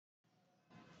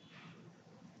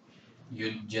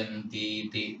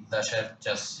युज्यन्तीति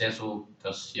दशर्चस्य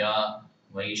सूक्तस्य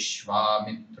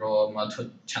वैश्वामित्रो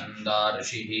मधुच्छन्दा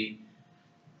ऋषिः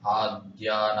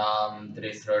आद्यानां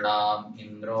त्रिसृणाम्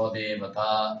इन्द्रो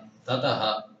देवता ततः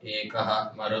एकः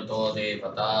मरुतो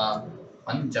देवता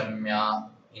पञ्चम्या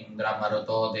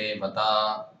इन्द्रमरुतो देवता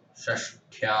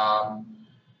षष्ठ्यां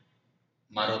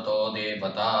मरुतो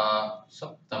देवता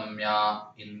सप्तम्या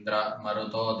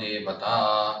इन्द्रमरुतो देवता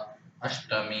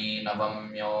अष्टमी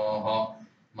नवम्योः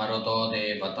मरुतो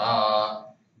देवता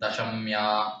दशम्या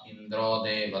इन्द्रो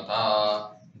देवता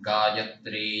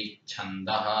गायत्री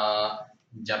छन्दः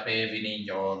जपे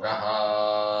विनियोगः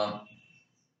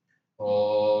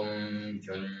ॐ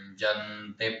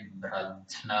युञ्जन्ति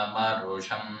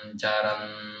भ्रध्नमरुषं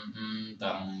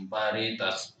चरन्तं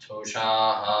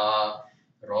परितस्थुषाः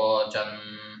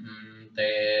रोचन्ते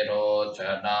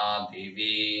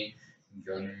रोचनादिवि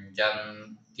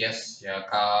युञ्जन्त्यस्य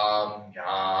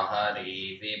काम्या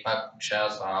हरिविपक्षसारथे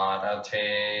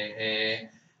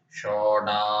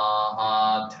शोणाधृष्णो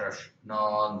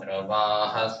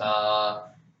नृवाहसा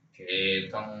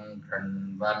केतुं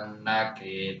कृण्वन्न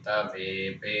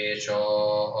केतवेपेशो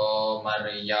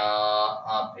मर्या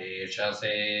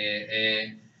अपेशसे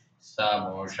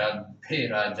समुषद्भिरजायथाः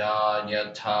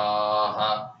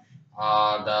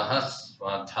आदः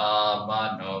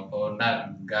स्वधामनु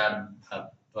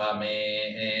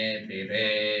पुनर्गर्भत्वमेतिरे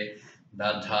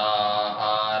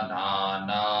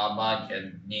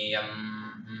दधानानामयज्ञियम्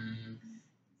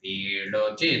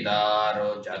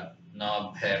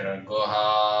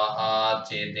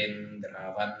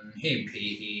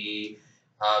वीडुचिदारुजत्नभिर्गुहाचिदिन्द्रवह्निभिः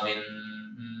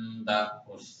अविन्द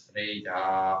उस्रिया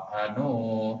अनु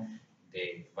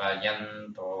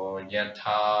देवयन्तो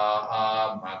यथा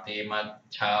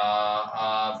मतिमच्छा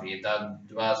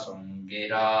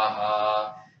विदद्वसुङ्गिराः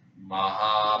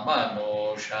महामनूषतश्रुतम्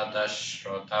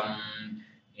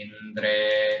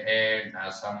इन्द्रेण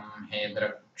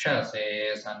संहिदृक्षसे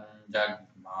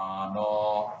सञ्जग्मानो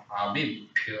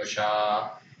अबिभ्युषा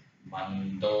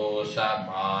मन्दोसमानवर्चसा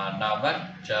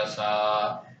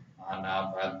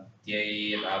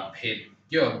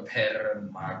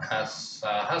अनवद्यैरभिद्युभिर्मखः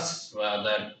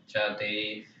सहस्वदर्चते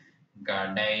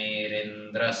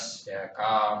गणैरिन्द्रस्य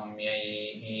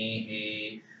काम्यैः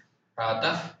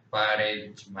अतः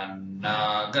परिज्मन्नागहि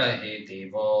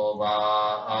दिवो वा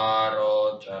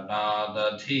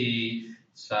आरोचनादधि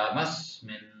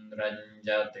समस्मिन्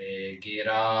रञ्जते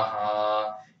गिराः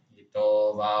इतो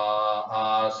वा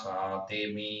आसाति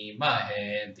मीमहे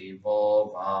दिवो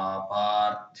वा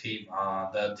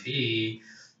पार्थिवादधि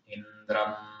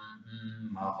इन्द्रं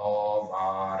महो वा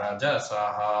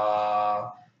रजसः